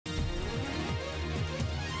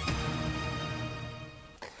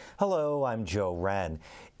Hello, I'm Joe Hren.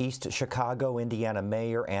 East Chicago, Indiana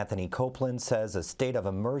Mayor Anthony Copeland says a state of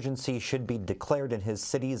emergency should be declared in his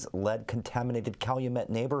city's lead-contaminated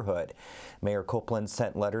Calumet neighborhood. Mayor Copeland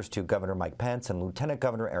sent letters to Governor Mike Pence and Lieutenant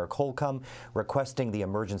Governor Eric Holcomb requesting the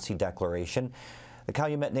emergency declaration. The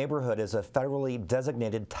Calumet neighborhood is a federally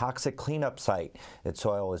designated toxic cleanup site. Its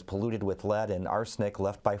soil is polluted with lead and arsenic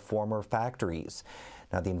left by former factories.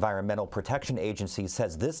 Now, the Environmental Protection Agency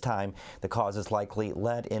says this time the cause is likely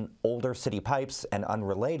lead in older city pipes and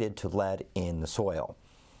unrelated to lead in the soil.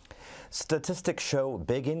 Statistics show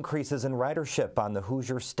big increases in ridership on the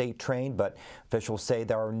Hoosier State Train, but officials say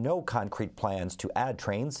there are no concrete plans to add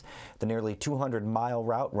trains. The nearly 200-mile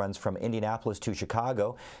route runs from Indianapolis to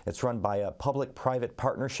Chicago. It's run by a public-private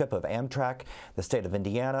partnership of Amtrak, the state of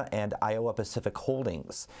Indiana, and Iowa Pacific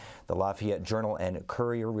Holdings. The Lafayette Journal and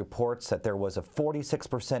Courier reports that there was a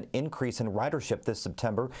 46% increase in ridership this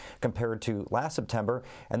September compared to last September,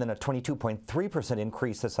 and then a 22.3%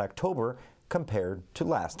 increase this October compared to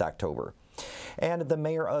last October. And the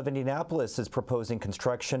mayor of Indianapolis is proposing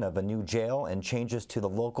construction of a new jail and changes to the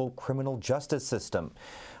local criminal justice system.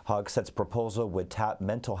 Hogsett's proposal would tap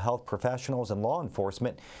mental health professionals and law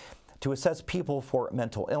enforcement to assess people for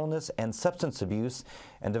mental illness and substance abuse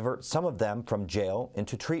and divert some of them from jail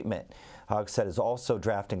into treatment. Hogsett is also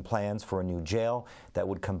drafting plans for a new jail that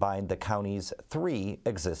would combine the county's 3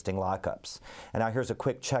 existing lockups. And now here's a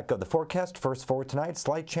quick check of the forecast. First for tonight,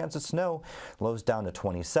 slight chance of snow, lows down to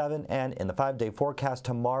 27, and in the 5-day forecast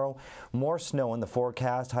tomorrow, more snow in the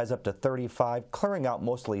forecast, highs up to 35, clearing out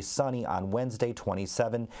mostly sunny on Wednesday,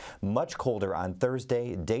 27, much colder on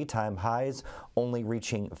Thursday, daytime highs only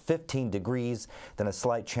reaching 15 degrees, then a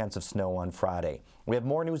slight chance of snow on Friday. We have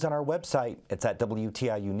more news on our website. It's at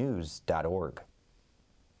WTIUnews.org.